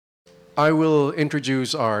I will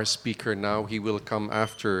introduce our speaker now. He will come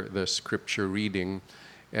after the scripture reading.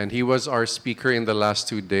 And he was our speaker in the last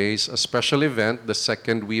 2 days, a special event, the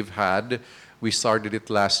second we've had. We started it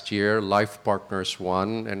last year, Life Partners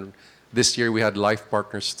 1, and this year we had Life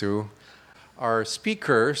Partners 2. Our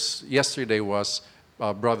speakers yesterday was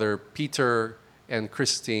Brother Peter and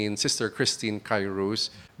Sister Christine Kairuz.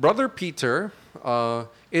 Brother Peter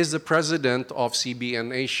is the president of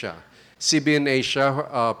CBN Asia. CBN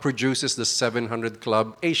Asia produces the 700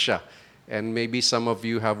 Club Asia, and maybe some of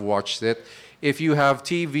you have watched it. If you have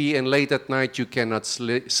TV and late at night you cannot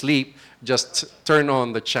sleep, just turn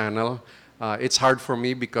on the channel. It's hard for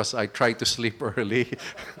me because I try to sleep early.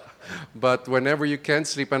 But whenever you can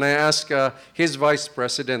sleep, and I asked his vice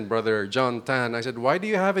president, Brother John Tan, I said, why do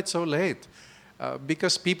you have it so late?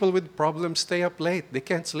 Because people with problems stay up late. They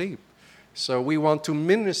can't sleep. So we want to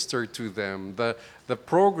minister to them. The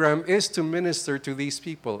program is to minister to these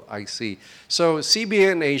people, I see. So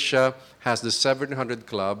CBN Asia has the 700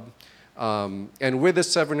 Club. And with the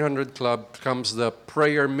 700 Club comes the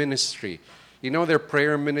prayer ministry. You know their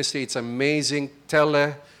prayer ministry, it's amazing.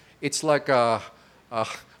 It's like a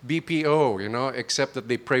BPO, except that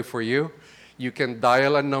they pray for you. You can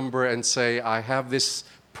dial a number and say, I have this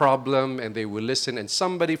problem, and they will listen. And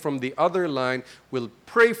somebody from the other line will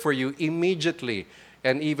pray for you immediately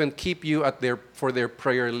and even keep you for their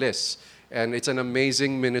prayer lists. And it's an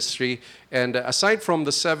amazing ministry. And aside from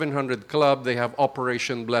the 700 Club, they have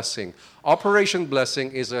Operation Blessing. Operation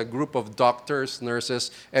Blessing is a group of doctors, nurses,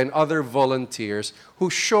 and other volunteers who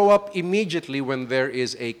show up immediately when there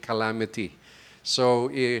is a calamity. So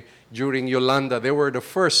during Yolanda, they were the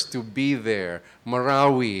first to be there.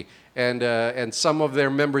 Marawi, and some of their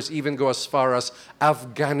members even go as far as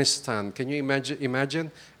Afghanistan. Can you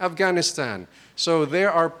imagine? Afghanistan. So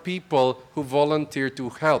there are people who volunteer to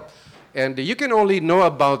help. And you can only know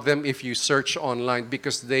about them if you search online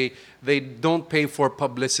because they don't pay for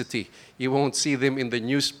publicity. You won't see them in the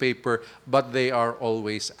newspaper, but they are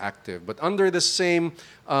always active. But under the same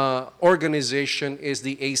organization is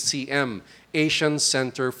the ACM, Asian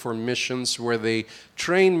Center for Missions, where they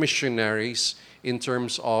train missionaries in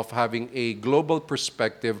terms of having a global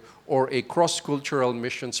perspective or a cross-cultural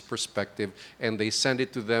missions perspective, and they send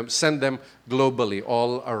them globally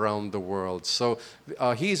all around the world. So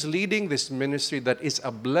he's leading this ministry that is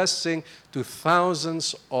a blessing to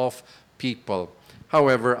thousands of people.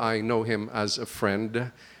 However, I know him as a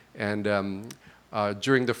friend, and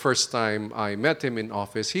during the first time I met him in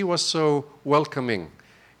office, he was so welcoming.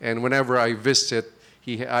 And whenever I visit,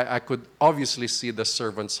 I could obviously see the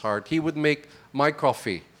servant's heart. He would make my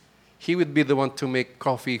coffee. He would be the one to make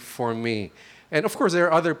coffee for me. And of course, there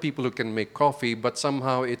are other people who can make coffee, but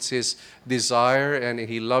somehow it's his desire and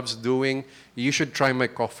he loves doing. You should try my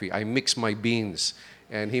coffee. I mix my beans.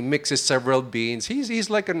 And he mixes several beans. He's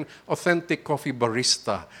like an authentic coffee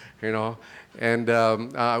barista, And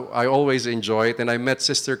I always enjoy it. And I met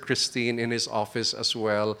Sister Christine in his office as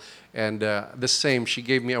well. And the same, she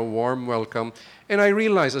gave me a warm welcome. And I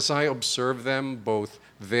realized as I observed them both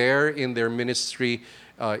there in their ministry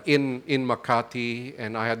in Makati,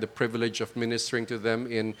 and I had the privilege of ministering to them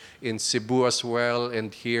in Cebu as well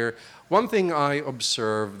and here. One thing I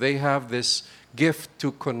observed, they have this gift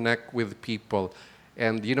to connect with people.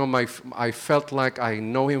 And I felt like I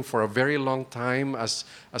know him for a very long time as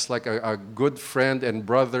like a good friend and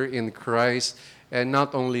brother in Christ. And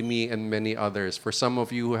not only me and many others. For some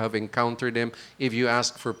of you who have encountered him, if you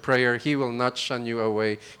ask for prayer, he will not shun you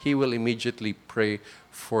away. He will immediately pray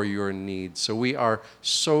for your needs. So we are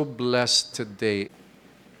so blessed today.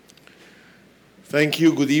 Thank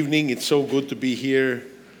you. Good evening. It's so good to be here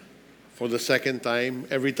for the second time.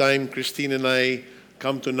 Every time Christine and I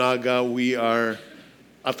come to Naga, we are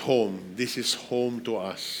at home. This is home to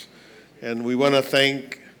us. And we want to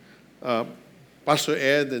thank Pastor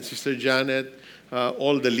Ed and Sister Janet,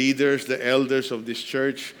 all the leaders, the elders of this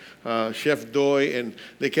church, Chef Doy, and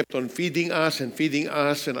they kept on feeding us.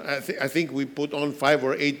 And I think we put on 5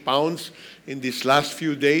 or 8 pounds in these last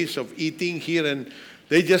few days of eating here, and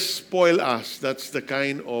they just spoil us. That's the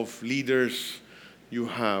kind of leaders you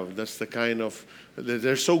have. That's the kind of,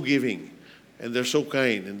 they're so giving, and they're so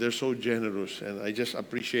kind, and they're so generous. And I just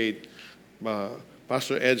appreciate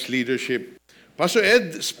Pastor Ed's leadership. Pastor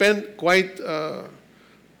Ed spent quite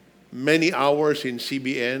many hours in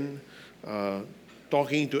CBN,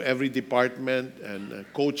 talking to every department and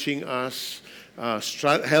coaching us,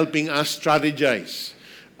 helping us strategize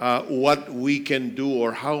what we can do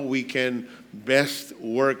or how we can best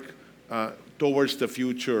work towards the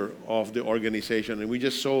future of the organization. And we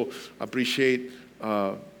just so appreciate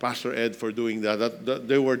Pastor Ed for doing that.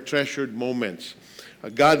 They were treasured moments.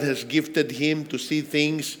 God has gifted him to see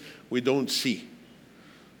things we don't see.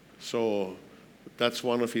 So that's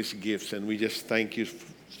one of his gifts, and we just thank you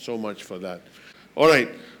so much for that. All right,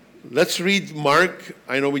 let's read Mark.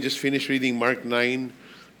 I know we just finished reading Mark 9,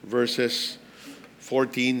 verses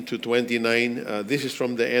 14 to 29. This is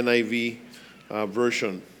from the NIV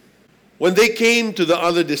version. When they came to the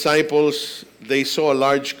other disciples, they saw a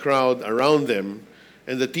large crowd around them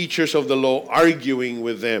and the teachers of the law arguing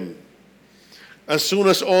with them. As soon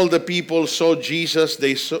as all the people saw Jesus,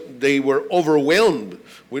 they were overwhelmed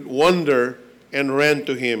with wonder and ran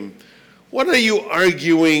to him. "What are you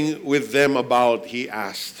arguing with them about?" he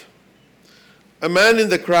asked. A man in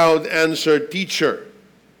the crowd answered, "Teacher,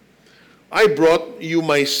 I brought you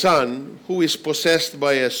my son who is possessed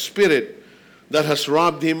by a spirit that has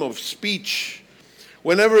robbed him of speech.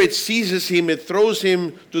 Whenever it seizes him, it throws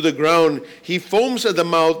him to the ground. He foams at the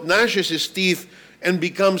mouth, gnashes his teeth, and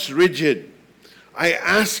becomes rigid. I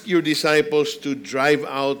asked your disciples to drive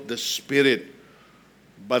out the spirit,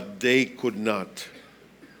 but they could not."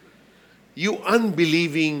 "You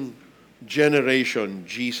unbelieving generation,"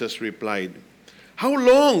 Jesus replied, "how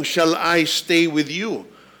long shall I stay with you?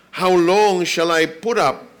 How long shall I put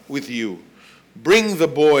up with you? Bring the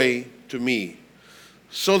boy to me."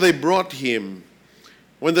 So they brought him.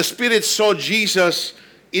 When the spirit saw Jesus,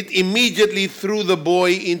 it immediately threw the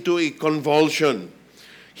boy into a convulsion.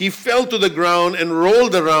 He fell to the ground and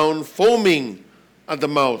rolled around, foaming at the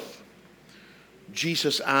mouth.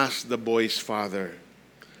 Jesus asked the boy's father,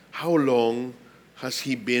 "How long has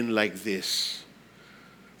he been like this?"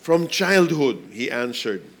 "From childhood," he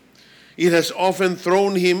answered. "It has often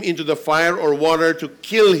thrown him into the fire or water to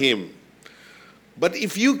kill him. But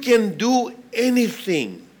if you can do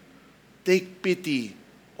anything, take pity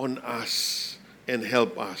on us and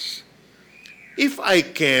help us." "If I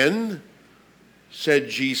can," said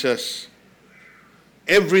Jesus,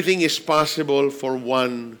 "everything is possible for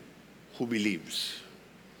one who believes."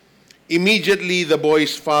 Immediately the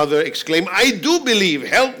boy's father exclaimed, "I do believe.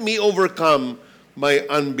 Help me overcome my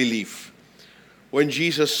unbelief." When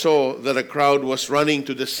Jesus saw that a crowd was running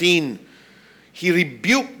to the scene, he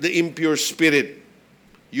rebuked the impure spirit.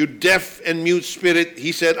 "You deaf and mute spirit,"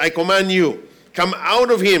 he said, "I command you, come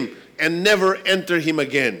out of him and never enter him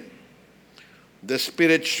again." The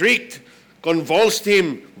spirit shrieked, convulsed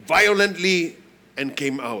him violently, and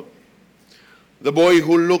came out. The boy,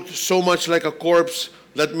 who looked so much like a corpse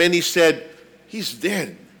that many said, "He's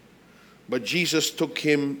dead." But Jesus took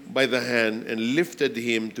him by the hand and lifted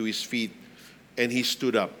him to his feet, and he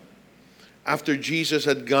stood up. After Jesus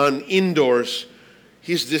had gone indoors,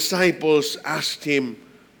 his disciples asked him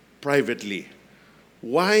privately,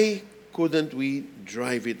 "Why couldn't we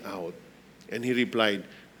drive it out?" And he replied,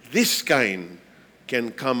 "This kind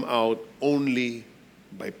can come out only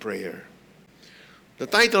by prayer." The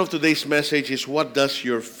title of today's message is, "What Does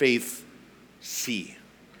Your Faith See?"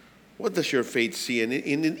 What does your faith see? And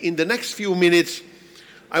in the next few minutes,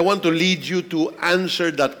 I want to lead you to answer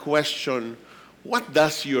that question, what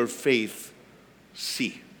does your faith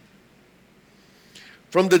see?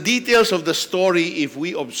 From the details of the story, if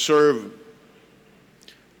we observe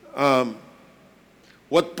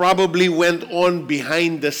what probably went on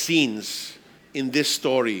behind the scenes in this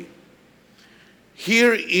story,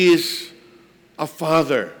 here is a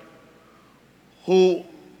father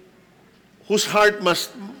whose heart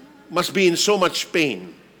must be in so much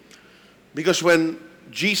pain. Because when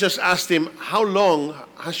Jesus asked him, "How long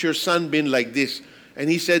has your son been like this?" And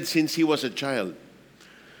he said, "Since he was a child."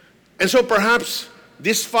 And so perhaps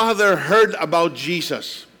this father heard about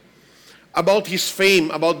Jesus, about his fame,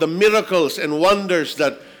 about the miracles and wonders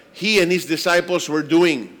that he and his disciples were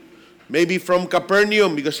doing. Maybe from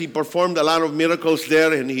Capernaum, because he performed a lot of miracles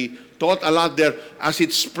there and he taught a lot there as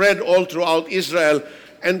it spread all throughout Israel.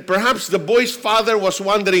 And perhaps the boy's father was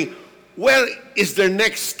wondering, where is their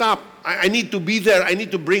next stop? I need to be there. I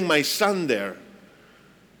need to bring my son there.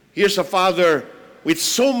 Here's a father with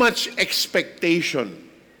so much expectation.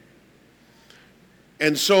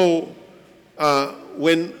 And so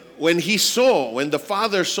when the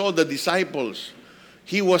father saw the disciples,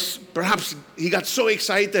 he got so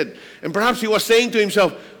excited. And perhaps he was saying to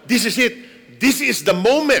himself, "This is it. This is the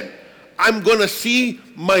moment. I'm going to see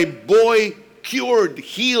my boy cured,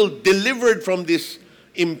 healed, delivered from this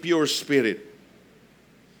impure spirit."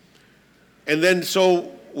 And then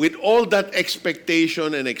so with all that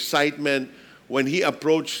expectation and excitement, when he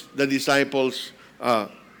approached the disciples,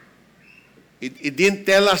 it didn't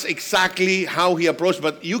tell us exactly how he approached,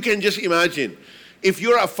 but you can just imagine, if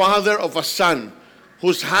you're a father of a son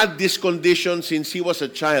who's had this condition since he was a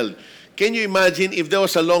child, Can you imagine if there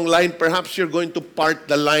was a long line, perhaps you're going to part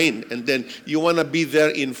the line and then you want to be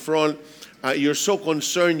there in front. You're so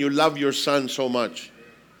concerned, you love your son so much.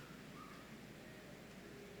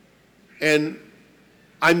 And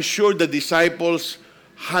I'm sure the disciples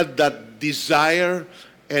had that desire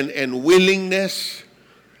and willingness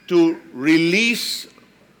to release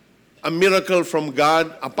a miracle from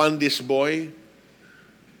God upon this boy.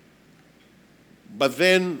 But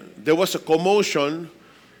then there was a commotion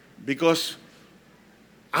because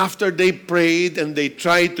after they prayed and they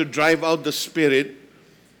tried to drive out the spirit,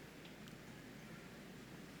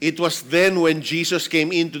 it was then when Jesus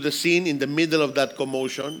came into the scene in the middle of that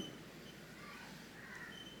commotion.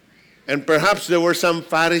 And perhaps there were some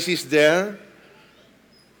Pharisees there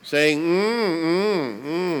saying,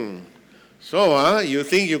 So, you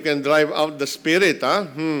think you can drive out the spirit,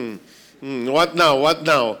 What now? What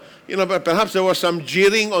now? But perhaps there was some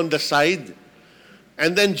jeering on the side.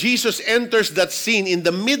 And then Jesus enters that scene in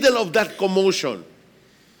the middle of that commotion.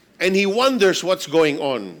 And he wonders what's going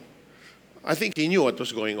on. I think he knew what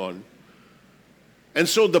was going on. And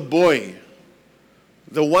so the boy,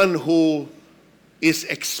 the one who is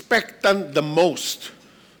expectant the most,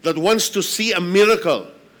 that wants to see a miracle,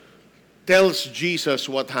 tells Jesus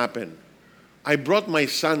what happened. I brought my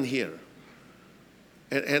son here.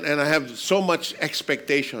 And I have so much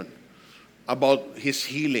expectation about his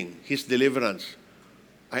healing, his deliverance.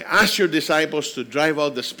 I asked your disciples to drive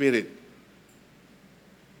out the spirit,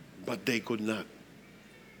 but they could not.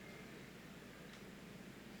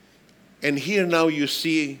 And here now you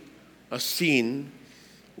see a scene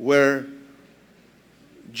where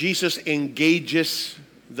Jesus engages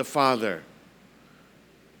the Father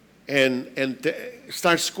and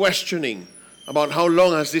starts questioning about how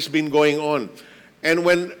long has this been going on. And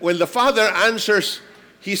when the Father answers,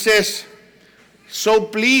 he says, so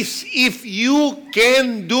please, if you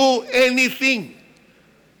can do anything,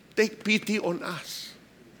 take pity on us.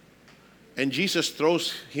 And Jesus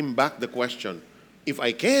throws him back the question, if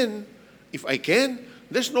I can,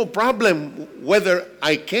 there's no problem whether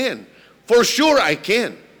I can. For sure I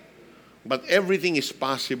can. But everything is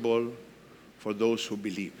possible for those who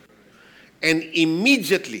believe. And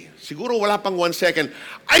immediately, siguro wala pang 1 second,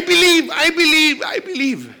 I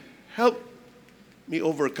believe. Help me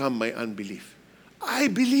overcome my unbelief. I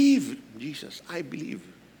believe, Jesus, I believe.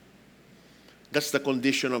 That's the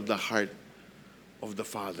condition of the heart of the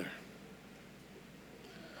Father.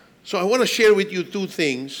 So I want to share with you 2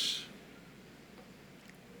 things.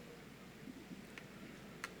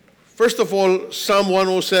 First of all, Psalm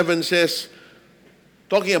 107 says,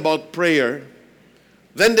 talking about prayer,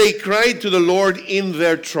 then they cried to the Lord in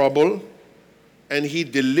their trouble, and he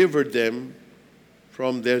delivered them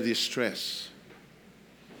from their distress.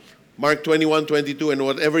 Mark 21:22, and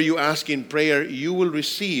whatever you ask in prayer, you will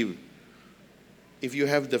receive if you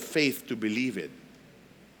have the faith to believe it.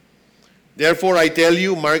 Therefore, I tell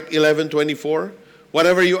you, Mark 11:24,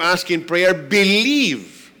 whatever you ask in prayer,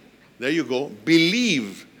 believe. There you go.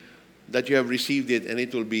 Believe that you have received it and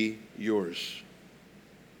it will be yours.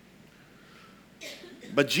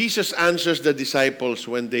 But Jesus answers the disciples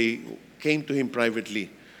when they came to him privately.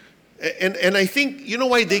 And I think, you know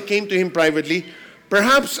why they came to him privately?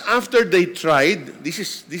 Perhaps after they tried, this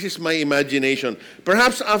is my imagination,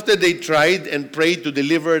 perhaps after they tried and prayed to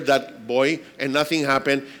deliver that boy and nothing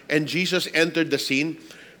happened, and Jesus entered the scene,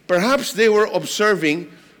 perhaps they were observing,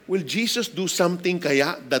 will Jesus do something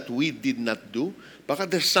kaya that we did not do? Baka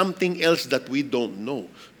there's something else that we don't know.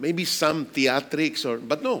 Maybe some theatrics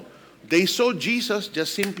but no. They saw Jesus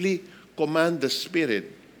just simply command the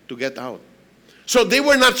spirit to get out. So they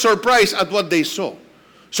were not surprised at what they saw.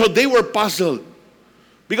 So they were puzzled.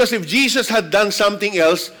 Because if Jesus had done something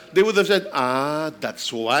else, they would have said,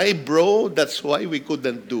 that's why, bro. That's why we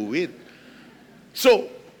couldn't do it. So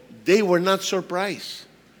they were not surprised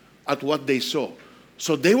at what they saw.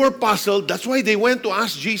 So they were puzzled. That's why they went to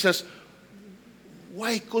ask Jesus,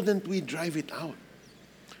 why couldn't we drive it out?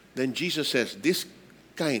 Then Jesus says, this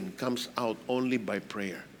kind comes out only by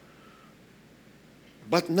prayer.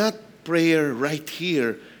 But not prayer right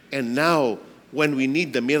here and now when we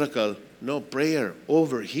need the miracle. No, prayer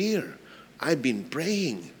over here. I've been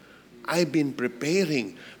praying. I've been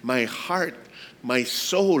preparing. My heart, my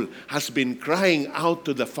soul has been crying out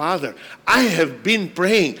to the Father. I have been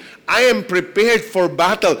praying. I am prepared for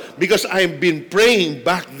battle because I've been praying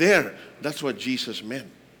back there. That's what Jesus meant.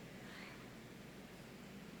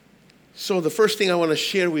 So the first thing I want to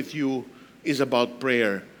share with you is about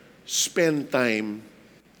prayer. Spend time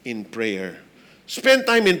in prayer. Spend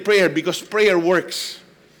time in prayer because prayer works.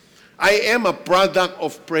 I am a product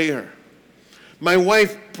of prayer. My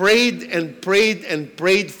wife prayed and prayed and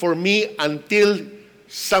prayed for me until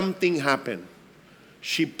something happened.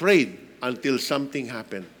 She prayed until something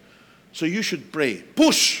happened. So you should pray.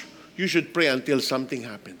 Push! You should pray until something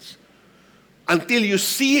happens. Until you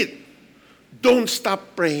see it, don't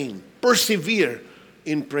stop praying. Persevere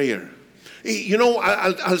in prayer. You know,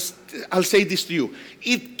 I'll say this to you.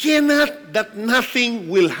 It cannot that nothing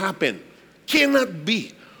will happen. Cannot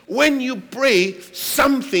be. When you pray,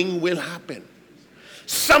 something will happen.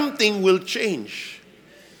 Something will change.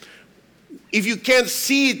 If you can't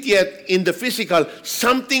see it yet in the physical,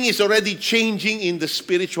 something is already changing in the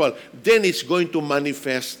spiritual. Then it's going to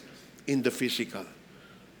manifest in the physical.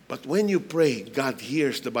 But when you pray, God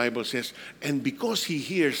hears, the Bible says, and because He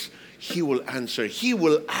hears, He will answer. He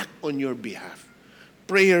will act on your behalf.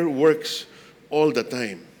 Prayer works all the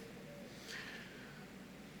time.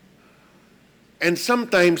 And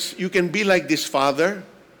sometimes you can be like this father.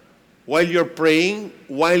 While you're praying,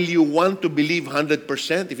 while you want to believe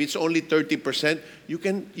 100%, if it's only 30%,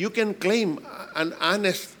 you can claim an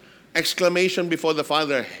honest exclamation before the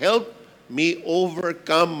Father, help me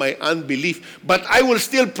overcome my unbelief. But I will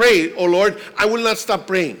still pray, oh Lord, I will not stop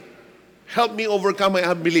praying. Help me overcome my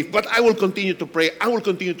unbelief. But I will continue to pray. I will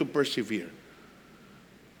continue to persevere.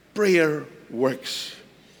 Prayer works.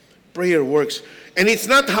 Prayer works. And it's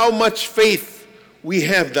not how much faith we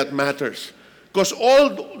have that matters. Because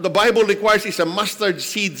all the Bible requires is a mustard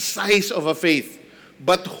seed size of a faith.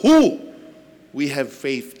 But who we have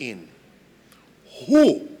faith in?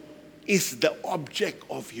 Who is the object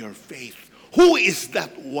of your faith? Who is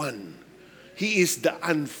that one? He is the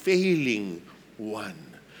unfailing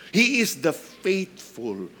one. He is the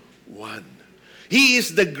faithful one. He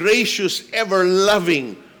is the gracious,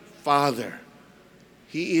 ever-loving Father.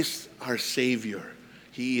 He is our Savior.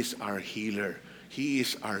 He is our healer. He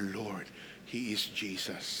is our Lord. He is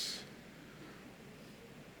Jesus.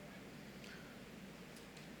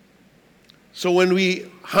 So when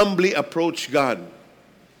we humbly approach God,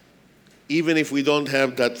 even if we don't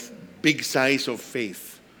have that big size of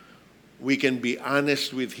faith, we can be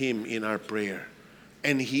honest with Him in our prayer,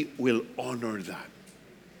 and He will honor that.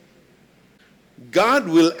 God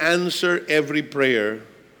will answer every prayer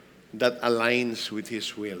that aligns with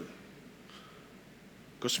His will.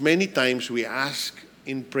 Because many times we ask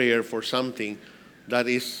in prayer for something that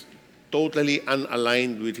is totally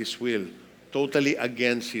unaligned with His will, totally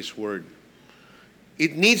against His word.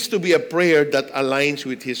 It needs to be a prayer that aligns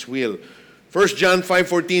with His will. 1 John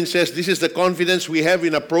 5:14 says, this is the confidence we have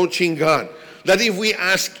in approaching God, that if we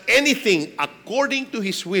ask anything according to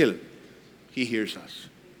His will, He hears us.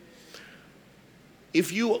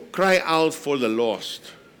 If you cry out for the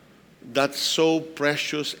lost, that's so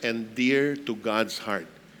precious and dear to God's heart,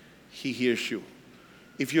 He hears you.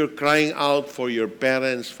 If you're crying out for your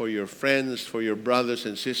parents, for your friends, for your brothers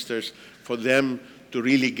and sisters, for them to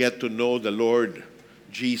really get to know the Lord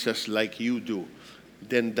Jesus like you do,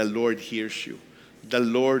 then the Lord hears you. The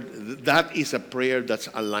Lord, that is a prayer that's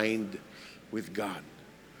aligned with God.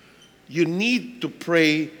 You need to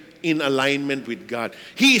pray in alignment with God.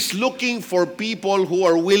 He is looking for people who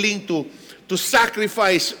are willing to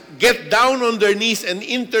sacrifice, get down on their knees and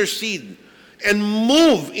intercede and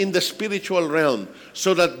move in the spiritual realm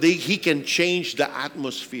so that He can change the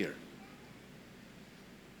atmosphere.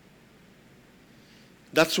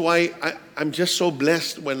 That's why I'm just so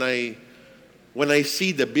blessed when I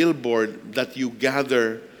see the billboard that you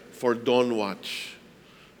gather for dawn watch,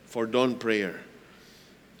 for dawn prayer.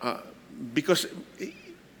 Because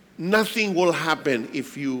nothing will happen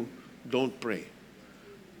if you don't pray.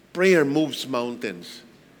 Prayer moves mountains.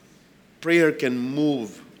 Prayer can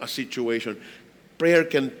move a situation. Prayer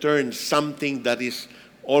can turn something that is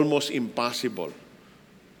almost impossible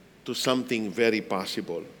to something very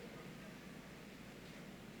possible.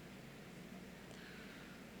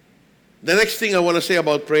 The next thing I want to say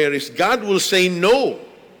about prayer is God will say no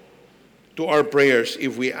to our prayers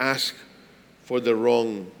if we ask for the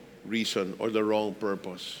wrong reason or the wrong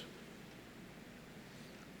purpose.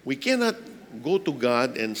 We cannot go to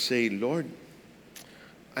God and say, Lord,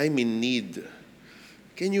 I'm in need.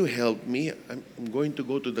 Can you help me? I'm going to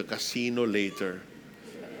go to the casino later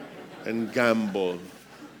and gamble.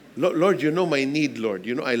 Lord, you know my need, Lord.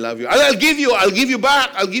 You know I love you. I'll give you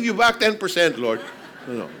back 10%, Lord.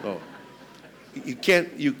 No. You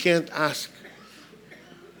can't ask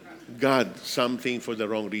God something for the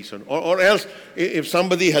wrong reason. Or else, if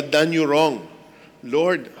somebody had done you wrong,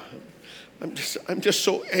 Lord, I'm just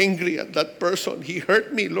so angry at that person. He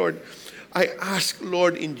hurt me, Lord. I ask,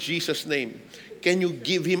 Lord, in Jesus' name, can you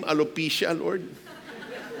give him alopecia, Lord?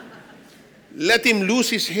 Let him lose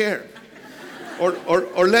his hair.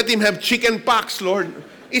 Or let him have chicken pox, Lord.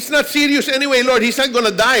 It's not serious anyway, Lord. He's not going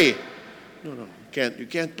to die. No. You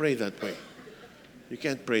can't pray that way. You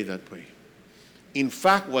can't pray that way. In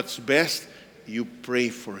fact, what's best, you pray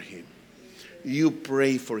for him. You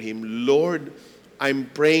pray for him. Lord, I'm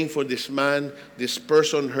praying for this man. This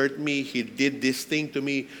person hurt me. He did this thing to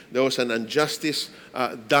me. There was an injustice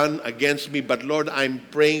done against me. But Lord, I'm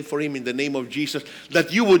praying for him in the name of Jesus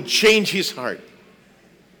that you would change his heart.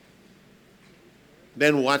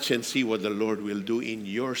 Then watch and see what the Lord will do in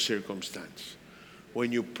your circumstance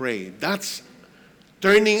when you pray. That's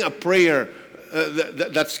turning a prayer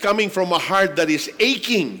that's coming from a heart that is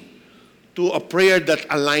aching to a prayer that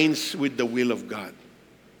aligns with the will of God.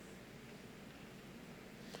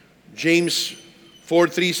 James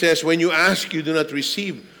 4:3 says, when you ask, you do not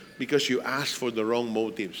receive because you ask for the wrong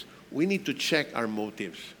motives. We need to check our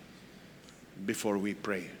motives before we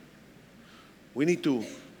pray. We need to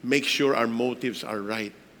make sure our motives are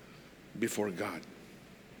right before God.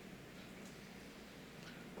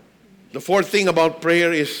 The fourth thing about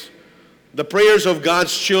prayer is the prayers of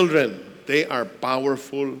God's children. They are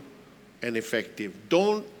powerful and effective.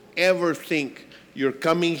 Don't ever think you're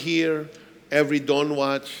coming here every dawn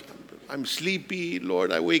watch. I'm sleepy,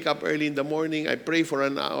 Lord, I wake up early in the morning, I pray for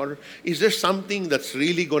an hour. Is there something that's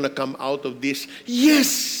really going to come out of this?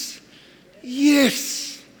 Yes,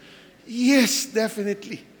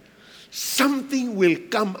 definitely. Something will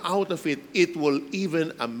come out of it. It will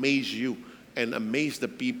even amaze you and amaze the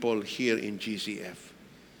people here in GCF.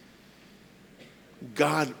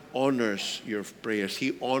 God honors your prayers.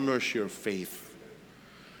 He honors your faith.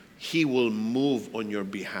 He will move on your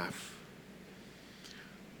behalf.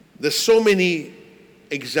 There's so many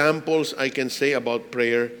examples I can say about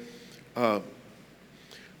prayer.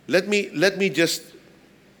 Let me just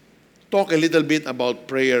talk a little bit about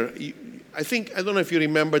prayer. I don't know if you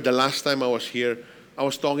remember the last time I was here, I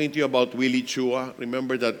was talking to you about Willie Chua.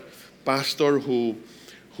 Remember that pastor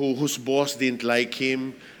whose boss didn't like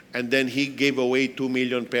him, and then he gave away 2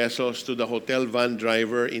 million pesos to the hotel van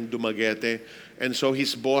driver in Dumaguete. And so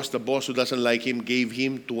his boss, the boss who doesn't like him, gave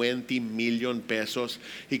him 20 million pesos.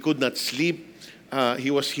 He could not sleep. He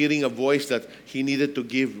was hearing a voice that he needed to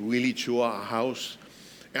give Willie Chua a house.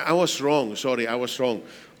 I was wrong. Sorry, I was wrong.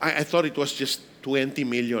 I thought it was just 20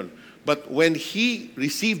 million. But when he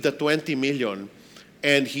received the 20 million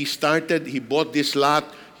and he bought this lot,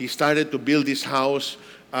 he started to build this house.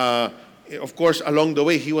 Of course, along the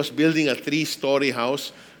way, he was building a 3-story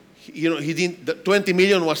house. The 20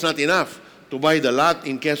 million was not enough to buy the lot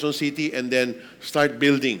in Quezon City and then start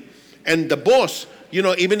building. And the boss,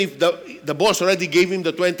 even if the boss already gave him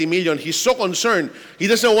the 20 million, he's so concerned. He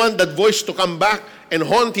doesn't want that voice to come back and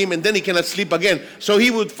haunt him, and then he cannot sleep again. So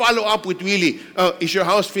he would follow up with Willie. Is your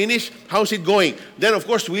house finished? How's it going? Then, of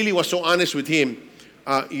course, Willie was so honest with him.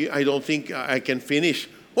 I don't think I can finish.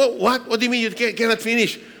 Well, what? What do you mean you cannot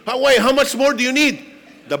finish? Why? How much more do you need?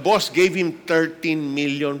 The boss gave him 13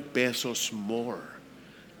 million pesos more.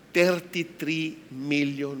 33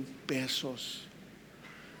 million pesos.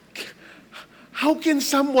 How can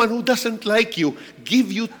someone who doesn't like you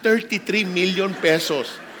give you 33 million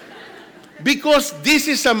pesos? Because this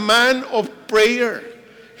is a man of prayer.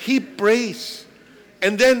 He prays.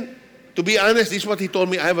 And then, to be honest, this is what he told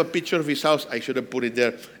me. I have a picture of his house. I should have put it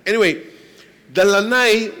there. Anyway, the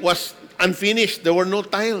lanai was unfinished. There were no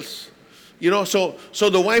tiles. So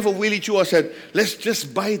the wife of Willie Chua said, let's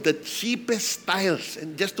just buy the cheapest tiles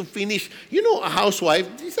and just to finish. A housewife,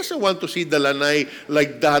 she doesn't want to see the lanai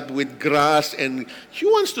like that with grass, and she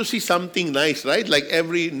wants to see something nice, right? Like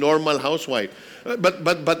every normal housewife.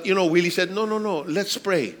 But Willie said, no, let's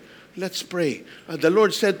pray. Let's pray. The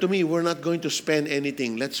Lord said to me, we're not going to spend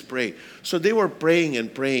anything. Let's pray. So they were praying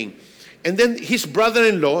and praying. And then his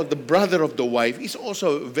brother-in-law, the brother of the wife, is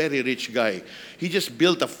also a very rich guy. He just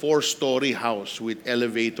built a 4-story house with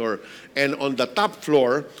elevator. And on the top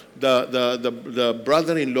floor, the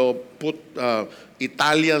brother-in-law put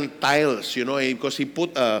Italian tiles, because he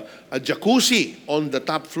put a jacuzzi on the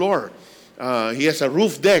top floor. He has a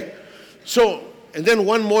roof deck. So, and then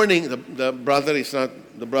one morning, the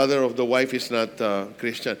brother of the wife is not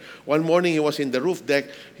Christian. One morning he was in the roof deck.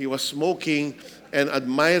 He was smoking and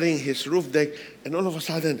admiring his roof deck, and all of a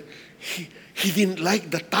sudden, he didn't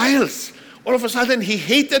like the tiles. All of a sudden, he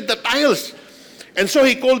hated the tiles. And so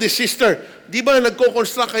he called his sister, di ba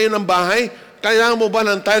nagko-construct kayo ng bahay? Kailangan mo ba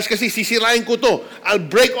ng tiles? Kasi sisirain ko to. I'll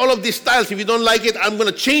break all of these tiles. If you don't like it, I'm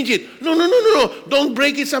gonna change it. No. Don't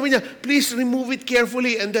break it. Sabi niya, please remove it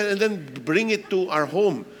carefully and then bring it to our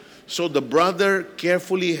home. So the brother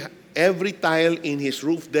carefully, every tile in his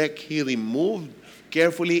roof deck, he removed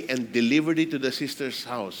carefully and delivered it to the sister's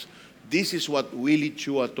house. This is what Willie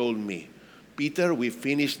Chua told me. Peter, we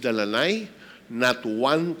finished the lanai, not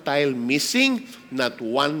one tile missing, not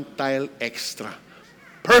one tile extra.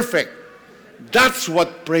 Perfect. That's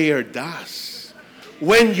what prayer does.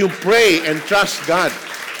 When you pray and trust God,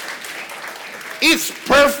 it's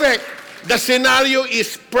perfect. The scenario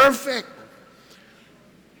is perfect.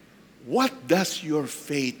 What does your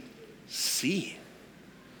faith see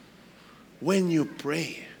when you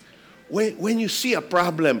pray? When you see a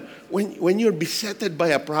problem, when you're besetted by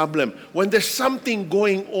a problem, when there's something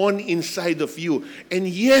going on inside of you, and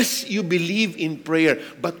yes, you believe in prayer,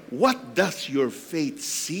 but what does your faith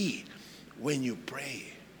see when you pray?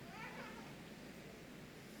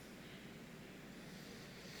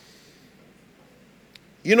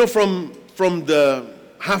 You know, from the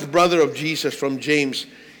half-brother of Jesus, from James,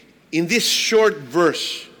 in this short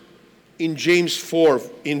verse, in James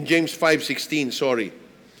 5:16, sorry,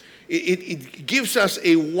 it gives us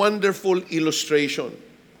a wonderful illustration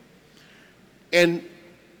and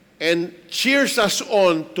cheers us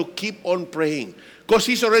on to keep on praying. Because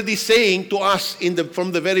he's already saying to us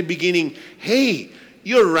from the very beginning, hey,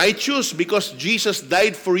 you're righteous because Jesus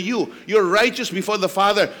died for you. You're righteous before the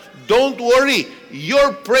Father. Don't worry.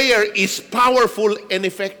 Your prayer is powerful and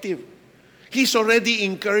effective. He's already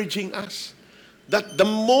encouraging us that the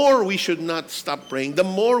more we should not stop praying, the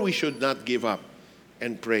more we should not give up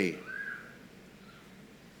and pray.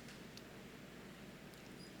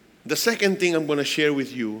 The second thing I'm going to share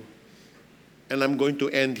with you, and I'm going to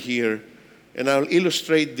end here, and I'll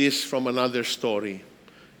illustrate this from another story,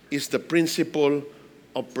 is the principle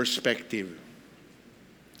of perspective.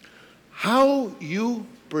 How you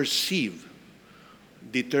perceive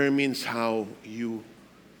determines how you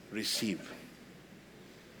receive.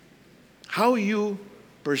 How you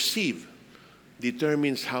perceive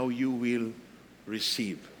determines how you will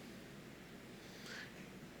receive.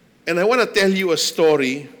 And I want to tell you a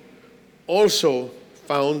story also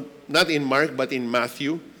found not in Mark but in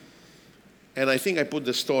Matthew. And I think I put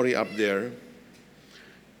the story up there.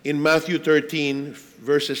 In Matthew 13,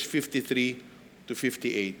 verses 53 to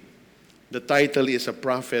 58. The title is A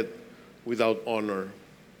Prophet Without Honor.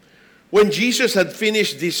 When Jesus had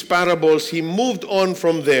finished these parables, he moved on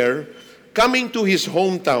from there, coming to his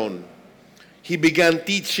hometown. He began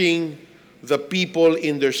teaching the people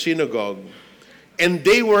in their synagogue, and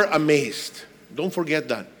they were amazed. Don't forget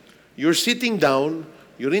that. You're sitting down,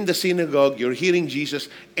 you're in the synagogue, you're hearing Jesus,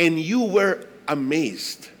 and you were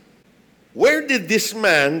amazed. Where did this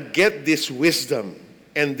man get this wisdom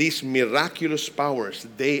and these miraculous powers?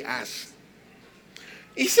 They asked.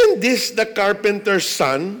 Isn't this the carpenter's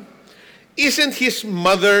son? Isn't his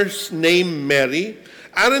mother's name Mary?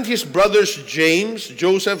 Aren't his brothers James,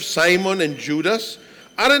 Joseph, Simon, and Judas?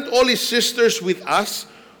 Aren't all his sisters with us?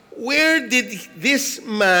 Where did this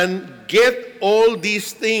man get all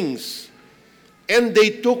these things? And they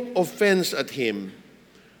took offense at him.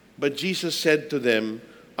 But Jesus said to them,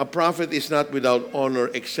 a prophet is not without honor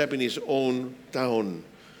except in his own town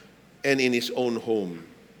and in his own home.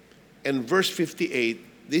 And verse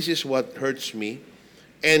 58, this is what hurts me.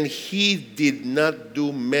 And he did not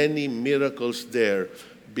do many miracles there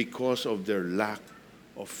because of their lack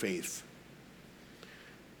of faith.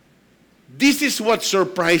 This is what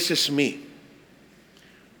surprises me.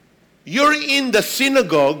 You're in the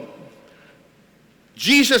synagogue,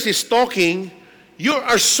 Jesus is talking, you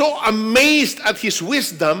are so amazed at his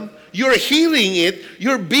wisdom, you're hearing it,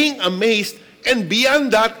 you're being amazed, and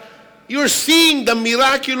beyond that, you're seeing the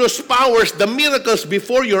miraculous powers, the miracles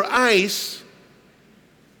before your eyes.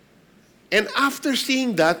 And after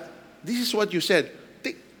seeing that, this is what you said,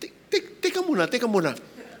 teka muna.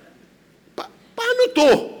 Paano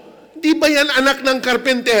to? Di ba yan anak ng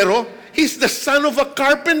karpentero? He's the son of a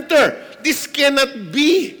carpenter. This cannot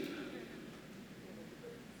be.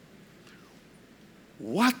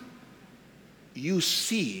 What you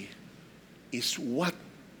see is what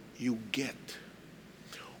you get.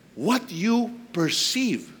 What you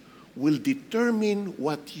perceive will determine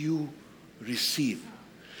what you receive.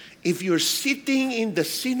 If you're sitting in the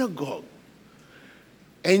synagogue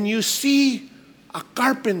and you see a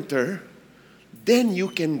carpenter, then you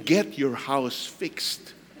can get your house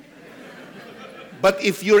fixed. But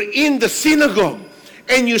if you're in the synagogue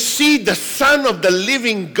and you see the Son of the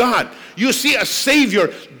living God, you see a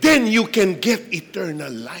Savior, then you can get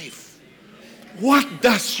eternal life. What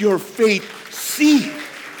does your faith see?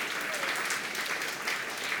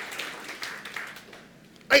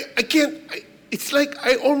 It's like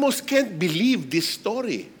I almost can't believe this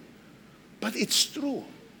story. But it's true.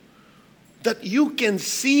 That you can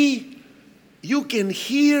see, you can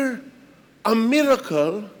hear a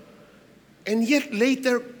miracle, and yet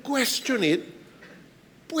later question it,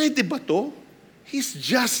 pwede ba to? He's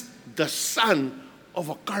just the son of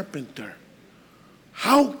a carpenter.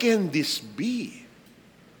 How can this be?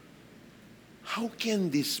 How can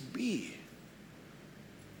this be?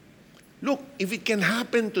 Look, if it can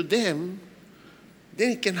happen to them,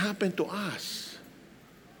 then it can happen to us.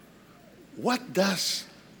 What does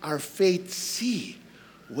our faith see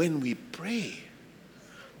when we pray?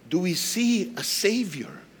 Do we see a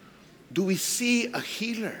Savior? Do we see a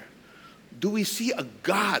healer? Do we see a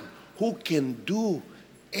God who can do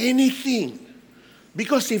anything?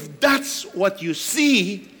 Because if that's what you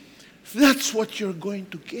see, that's what you're going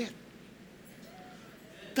to get.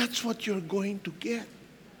 That's what you're going to get.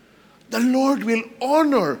 The Lord will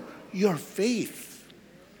honor your faith.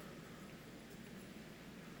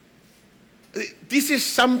 This is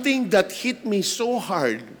something that hit me so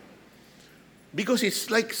hard because it's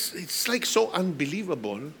like so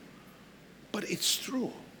unbelievable, but it's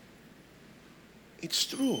true. It's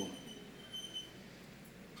true.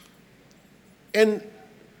 And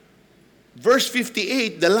verse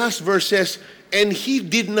 58, the last verse says, and he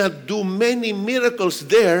did not do many miracles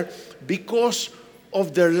there because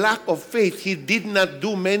of their lack of faith. He did not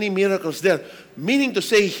do many miracles there, meaning to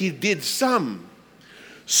say he did some.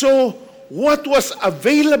 So what was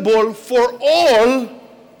available for all,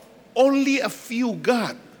 only a few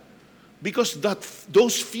got, because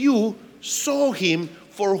those few saw him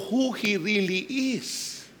for who he really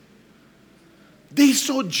is. They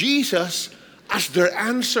saw Jesus as their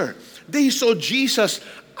answer. They saw Jesus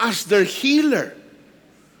as their healer.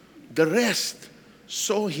 The rest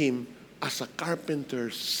saw him as a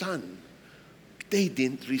carpenter's son. They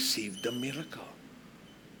didn't receive the miracle.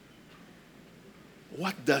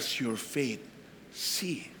 What does your faith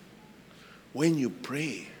see when you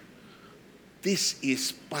pray? This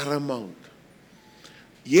is paramount.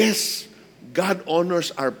 Yes, God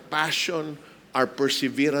honors our passion, our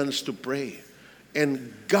perseverance to pray.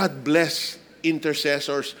 And God bless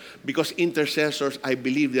intercessors, because intercessors, I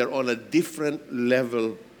believe, they're on a different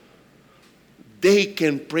level. They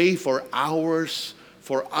can pray for hours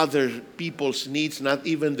for other people's needs, not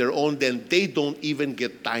even their own, then they don't even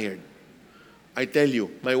get tired. I tell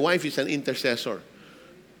you, my wife is an intercessor.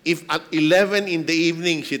 If at 11 in the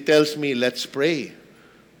evening she tells me, let's pray,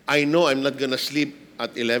 I know I'm not going to sleep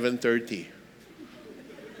at 11:30.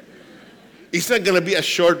 It's not going to be a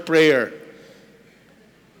short prayer.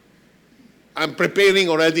 I'm preparing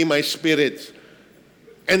already my spirit.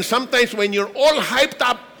 And sometimes when you're all hyped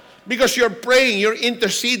up because you're praying, you're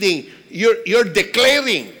interceding, you're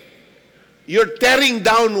declaring, you're tearing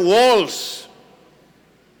down walls,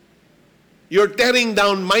 you're tearing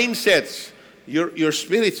down mindsets, your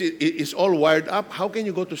spirit is all wired up. How can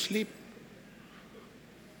you go to sleep?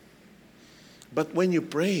 But when you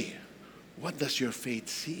pray, what does your faith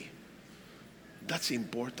see? That's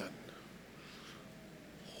important.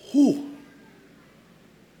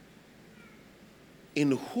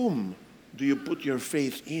 In whom do you put your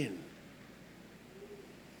faith in?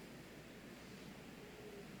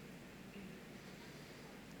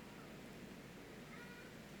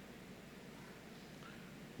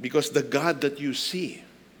 Because the God that you see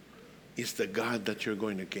is the God that you're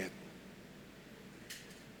going to get.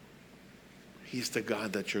 He's the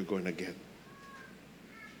God that you're going to get.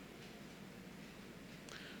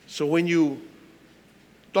 So when you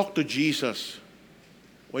talk to Jesus,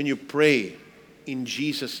 when you pray in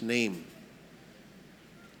Jesus' name,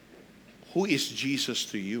 who is Jesus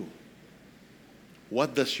to you?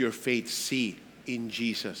 What does your faith see in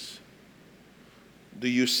Jesus? Do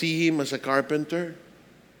you see him as a carpenter?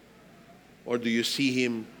 Or do you see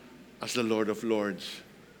him as the Lord of Lords?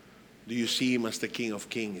 Do you see him as the King of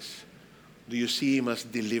Kings? Do you see him as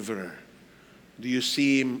deliverer? Do you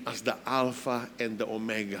see him as the Alpha and the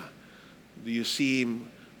Omega? Do you see him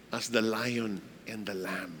as the Lion and the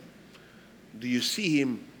Lamb? Do you see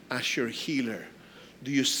him as your healer?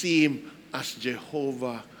 Do you see him as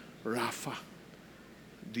Jehovah Rapha?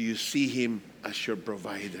 Do you see him as your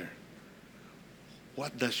provider?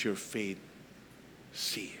 What does your faith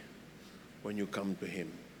see when you come to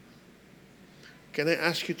him? Can I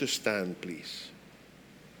ask you to stand, please?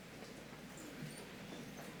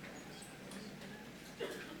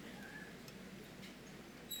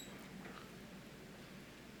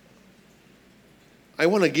 I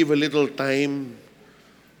want to give a little time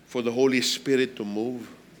for the Holy Spirit to move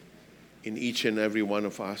in each and every one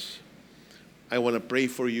of us. I want to pray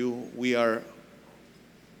for you. We are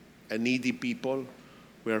a needy people.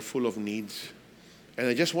 We are full of needs. And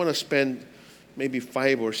I just want to spend maybe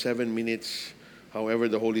 5 or 7 minutes, however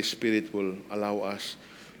the Holy Spirit will allow us,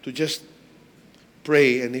 to just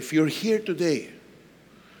pray. And if you're here today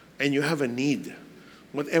and you have a need,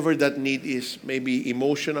 whatever that need is, maybe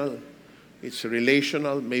emotional, it's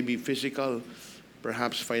relational, maybe physical,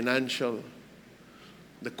 perhaps financial,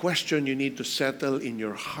 the question you need to settle in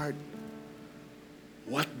your heart,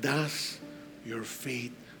 what does your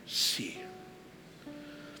faith see?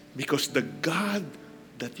 Because the God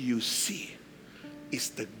that you see is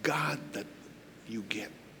the God that you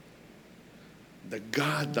get. The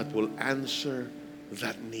God that will answer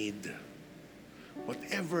that need.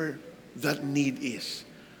 Whatever that need is,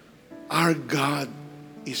 our God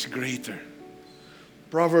is greater.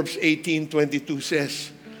 Proverbs 18:22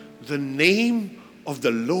 says, the name of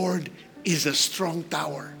the Lord is a strong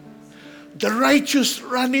tower. The righteous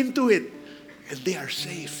run into it, and they are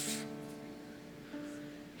safe.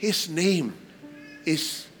 His name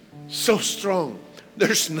is so strong.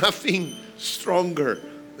 There's nothing stronger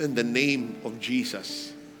than the name of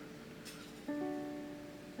Jesus.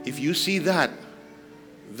 If you see that,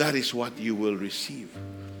 that is what you will receive.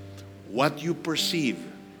 What you perceive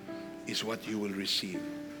is what you will receive.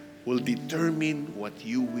 Will determine what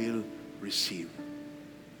you will receive.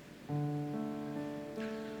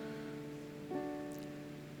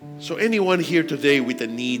 So anyone here today with a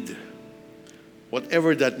need,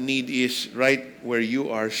 whatever that need is, right where you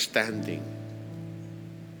are standing,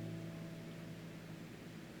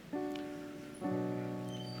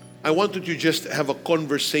 I want you to just have a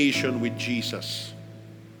conversation with Jesus.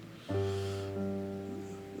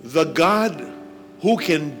 The God who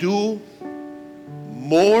can do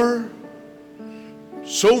more,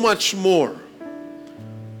 so much more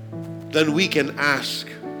than we can ask,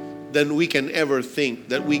 than we can ever think,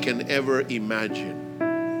 that we can ever imagine.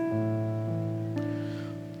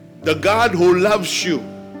 The God who loves you,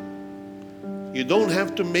 you don't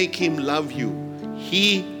have to make Him love you.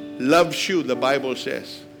 He loves you, the Bible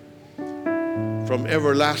says, from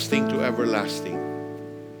everlasting to everlasting.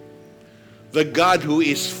 The God who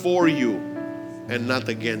is for you and not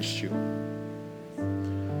against you.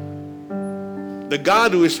 The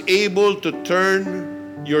God who is able to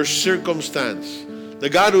turn your circumstance. The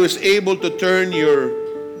God who is able to turn your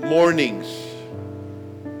mournings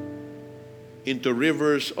into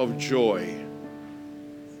rivers of joy.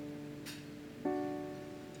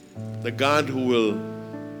 The God who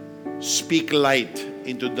will speak light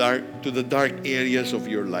into the dark areas of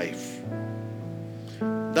your life.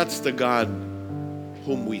 That's the God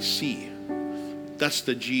whom we see. That's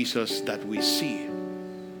the Jesus that we see.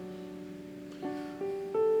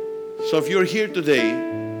 So if you're here today,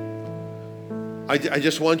 I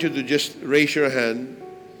just want you to just raise your hand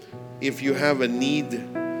if you have a need,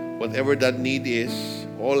 whatever that need is.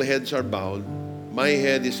 All heads are bowed. My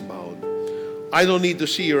head is bowed. I don't need to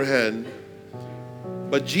see your hand,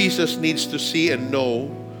 but Jesus needs to see and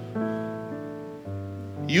know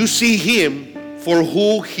you see Him for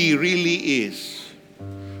who He really is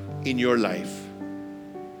in your life.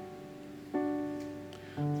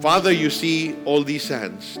 Father, you see all these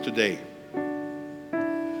hands today.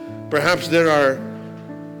 Perhaps there are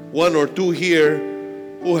one or two here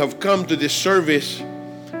who have come to this service.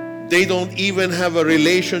 They don't even have a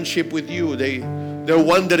relationship with you. They're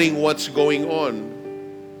wondering what's going on.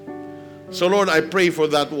 So Lord, I pray for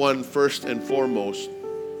that one first and foremost,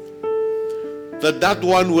 that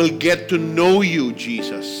one will get to know you,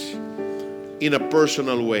 Jesus, in a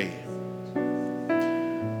personal way.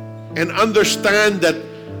 And understand that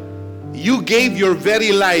you gave your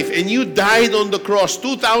very life and you died on the cross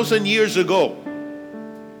 2,000 years ago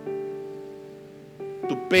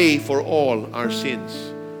to pay for all our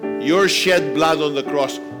sins. Your shed blood on the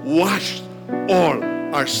cross washed all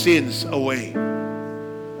our sins away.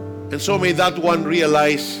 And so may that one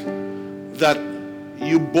realize that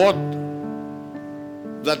you bought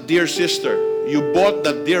that dear sister, you bought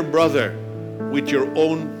that dear brother with your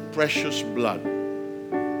own precious blood.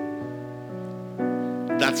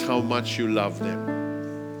 That's how much you love them.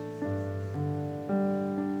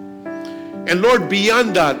 And Lord,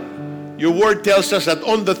 beyond that, your word tells us that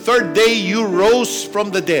on the third day you rose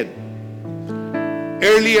from the dead.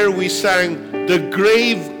 Earlier we sang, the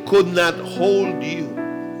grave could not hold you.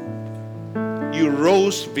 You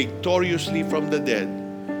rose victoriously from the dead.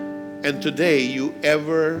 And today you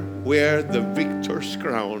ever wear the victor's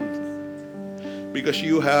crown, because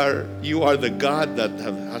you are the God that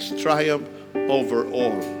has triumphed over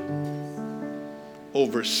all.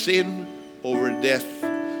 Over sin, over death,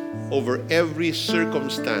 over every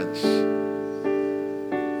circumstance.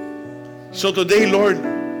 So today, Lord,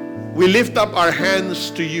 we lift up our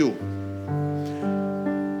hands to you.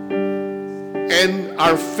 And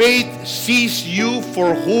our faith sees you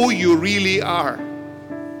for who you really are.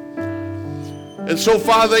 And so,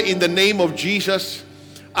 Father, in the name of Jesus,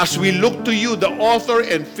 as we look to you, the author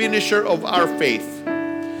and finisher of our faith,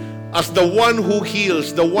 as the one who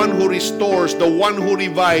heals, the one who restores, the one who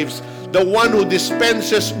revives, the one who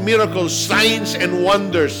dispenses miracles, signs, and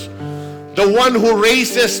wonders, the one who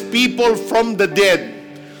raises people from the dead,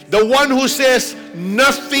 the one who says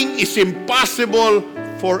nothing is impossible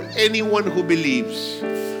for anyone who believes.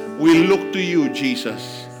 We look to you,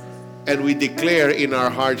 Jesus, and we declare in our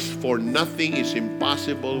hearts, for nothing is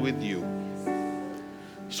impossible with you.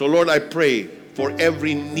 So, Lord, I pray for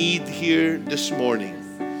every need here this morning.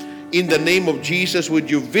 In the name of Jesus, would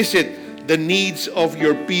you visit the needs of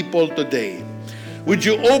your people today? Would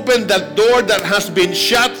you open that door that has been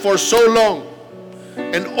shut for so long?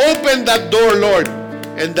 And open that door, Lord,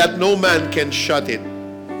 and that no man can shut it.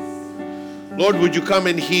 Lord, would you come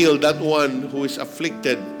and heal that one who is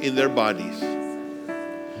afflicted in their bodies?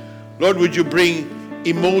 Lord, would you bring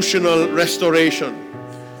emotional restoration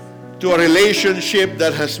to a relationship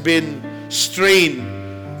that has been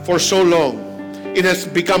strained for so long. It has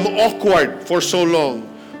become awkward for so long.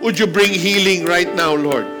 Would you bring healing right now,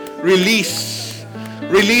 Lord? Release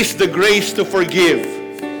the grace to forgive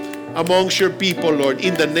amongst your people, Lord,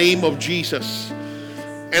 in the name of Jesus.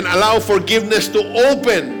 And allow forgiveness to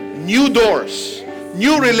open new doors,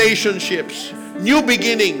 new relationships, new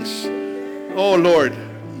beginnings. Oh, Lord,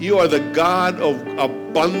 you are the God of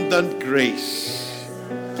abundant grace.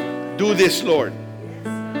 Do this, Lord.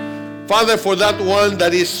 Father, for that one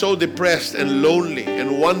that is so depressed and lonely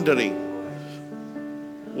and wondering,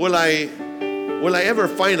 will I ever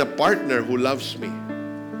find a partner who loves me?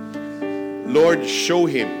 Lord, show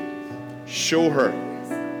him, show her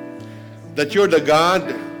that you're the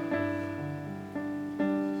God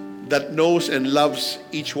that knows and loves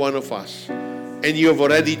each one of us. And you have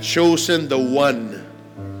already chosen the one,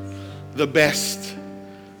 the best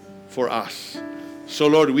for us. So,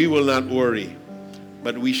 Lord, we will not worry,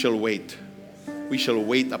 but we shall wait. We shall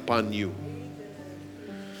wait upon you.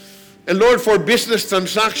 And Lord, for business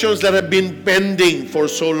transactions that have been pending for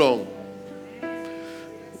so long,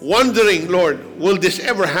 wondering, Lord, will this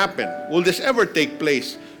ever happen? Will this ever take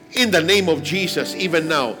place? In the name of Jesus, even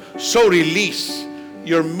now, so release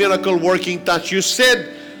your miracle working touch. You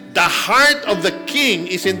said the heart of the king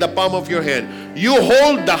is in the palm of your hand. You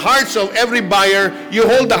hold the hearts of every buyer. You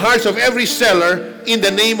hold the hearts of every seller in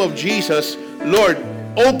the name of Jesus. Lord,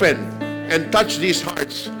 open and touch these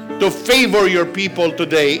hearts to favor your people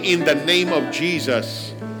today in the name of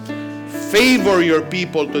Jesus. Favor your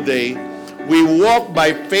people today. We walk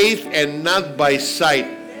by faith and not by sight.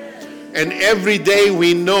 And every day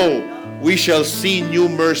we know we shall see new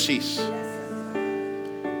mercies.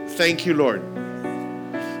 Thank you, Lord.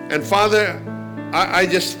 And Father, I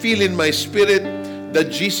just feel in my spirit that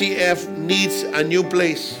GCF needs a new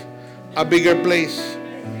place, a bigger place.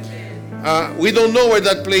 We don't know where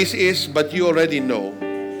that place is, but you already know.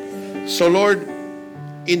 So, Lord,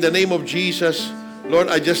 in the name of Jesus, Lord,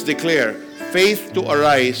 I just declare faith to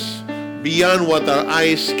arise beyond what our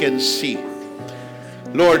eyes can see.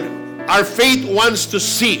 Lord, our faith wants to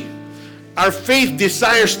see. Our faith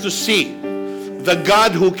desires to see the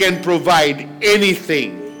God who can provide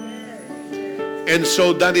anything. And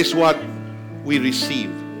so that is what we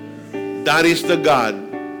receive. That is the God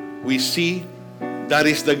we see. That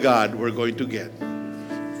is the God we're going to get.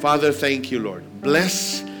 Father, thank you, Lord.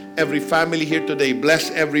 Bless every family here today. Bless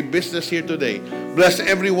every business here today. Bless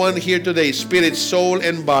everyone here today, spirit, soul,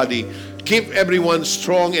 and body. Keep everyone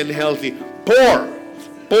strong and healthy.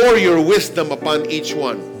 Pour your wisdom upon each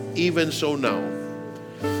one, even so now.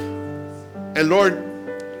 And Lord,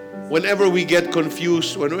 whenever we get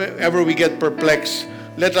confused, whenever we get perplexed,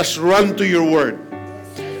 let us run to your word.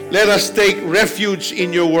 Let us take refuge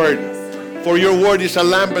in your word. For your word is a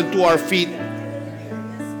lamp unto our feet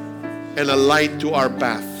and a light to our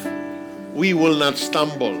path. We will not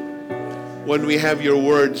stumble when we have your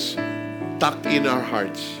words tucked in our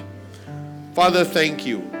hearts. Father, thank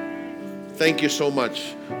you. Thank you so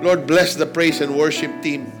much. Lord, bless the praise and worship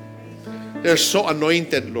team. They're so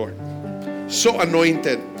anointed, Lord. So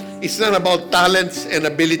anointed. It's not about talents and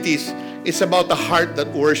abilities. It's about the heart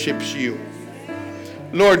that worships you.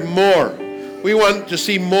 Lord, more. We want to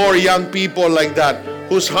see more young people like that,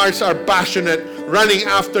 whose hearts are passionate, running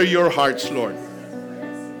after your hearts, Lord.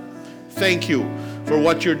 Thank you for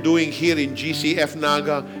what you're doing here in GCF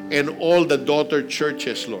Naga and all the daughter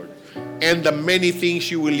churches, Lord, and the many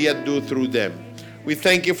things you will yet do through them. We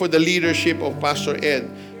thank you for the leadership of Pastor Ed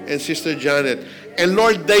and Sister Janet. And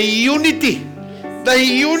Lord, the unity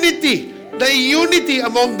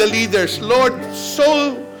among the leaders, Lord,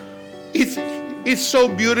 it's so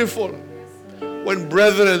beautiful. when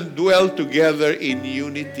brethren dwell together in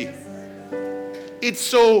unity. It's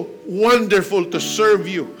so wonderful to serve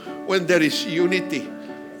you when there is unity.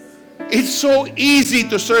 It's so easy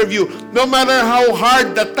to serve you. No matter how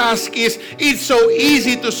hard the task is, it's so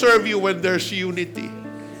easy to serve you when there's unity.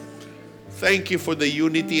 Thank you for the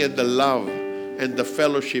unity and the love and the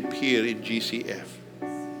fellowship here in GCF.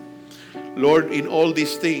 Lord, in all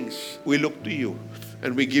these things, we look to you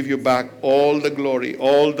and we give you back all the glory,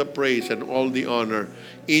 all the praise, and all the honor.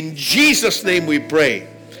 In Jesus' name we pray.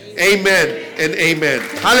 Amen and amen.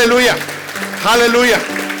 Hallelujah. Hallelujah.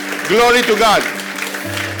 Glory to God.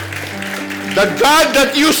 The God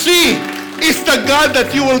that you see is the God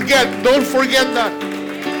that you will get. Don't forget that.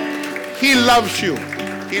 He loves you.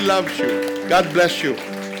 He loves you. God bless you.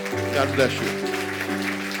 God bless you.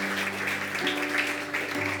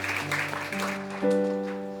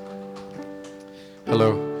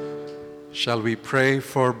 Hello. Shall we pray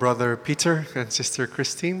for Brother Peter and Sister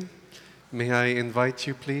Christine? May I invite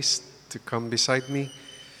you, please, to come beside me?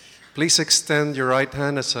 Please extend your right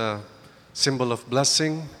hand as a symbol of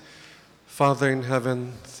blessing. Father in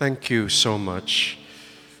heaven, thank you so much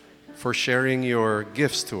for sharing your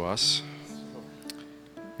gifts to us,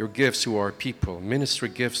 your gifts to our people, ministry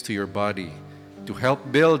gifts to your body, to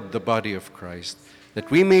help build the body of Christ, that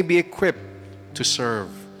we may be equipped to serve.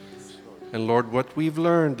 And Lord, what we've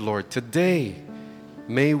learned, Lord, today,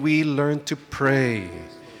 may we learn to pray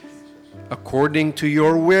according to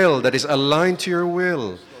your will, that is aligned to your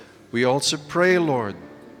will. We also pray, Lord,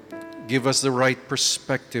 give us the right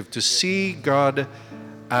perspective to see God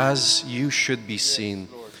as you should be seen.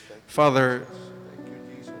 Father,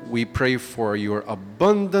 we pray for your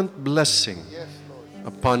abundant blessing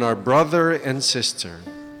upon our brother and sister.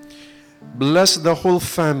 Bless the whole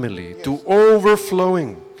family to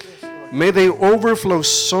overflowing. May they overflow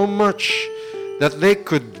so much that they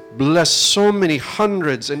could bless so many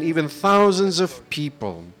hundreds and even thousands of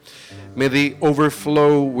people. May they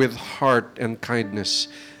overflow with heart and kindness.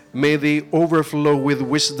 May they overflow with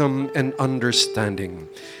wisdom and understanding.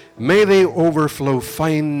 May they overflow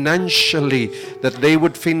financially, that they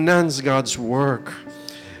would finance God's work.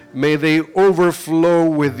 May they overflow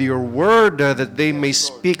with your word, that they may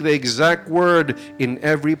speak the exact word in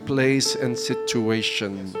every place and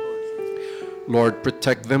situation. Lord,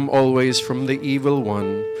 protect them always from the evil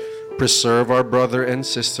one. Preserve our brother and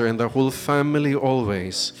sister and the whole family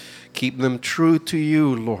always. Keep them true to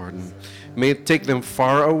you, Lord. May it take them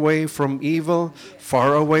far away from evil,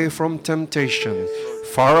 far away from temptation,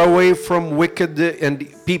 far away from wicked and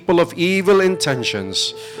people of evil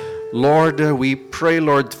intentions. Lord, we pray,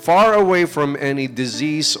 Lord, far away from any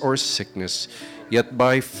disease or sickness. Yet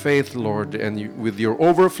by faith, Lord, and with your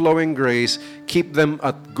overflowing grace, keep them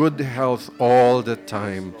at good health all the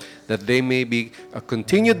time, that they may be a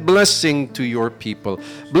continued blessing to your people.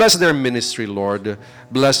 Bless their ministry, Lord.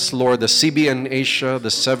 Bless, Lord, the CBN Asia,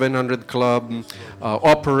 the 700 Club,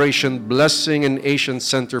 Operation Blessing and Asian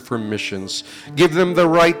Center for Missions. Give them the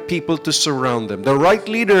right people to surround them, the right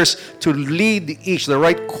leaders to lead each, the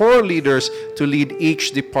right core leaders to lead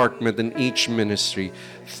each department and each ministry.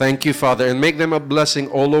 Thank you, Father, and make them a blessing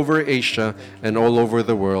all over Asia and all over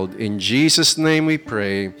the world. In Jesus' name we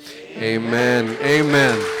pray. Amen.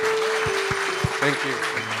 Amen. Thank you.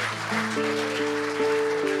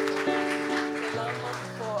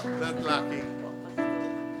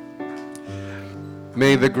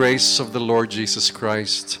 May the grace of the Lord Jesus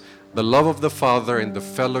Christ, the love of the Father, and the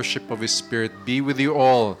fellowship of His Spirit be with you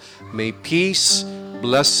all. May peace,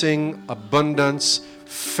 blessing, abundance,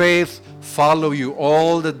 faith follow you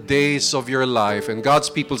all the days of your life. And God's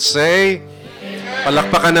people say,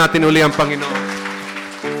 palakpakan natin uli ang Panginoon.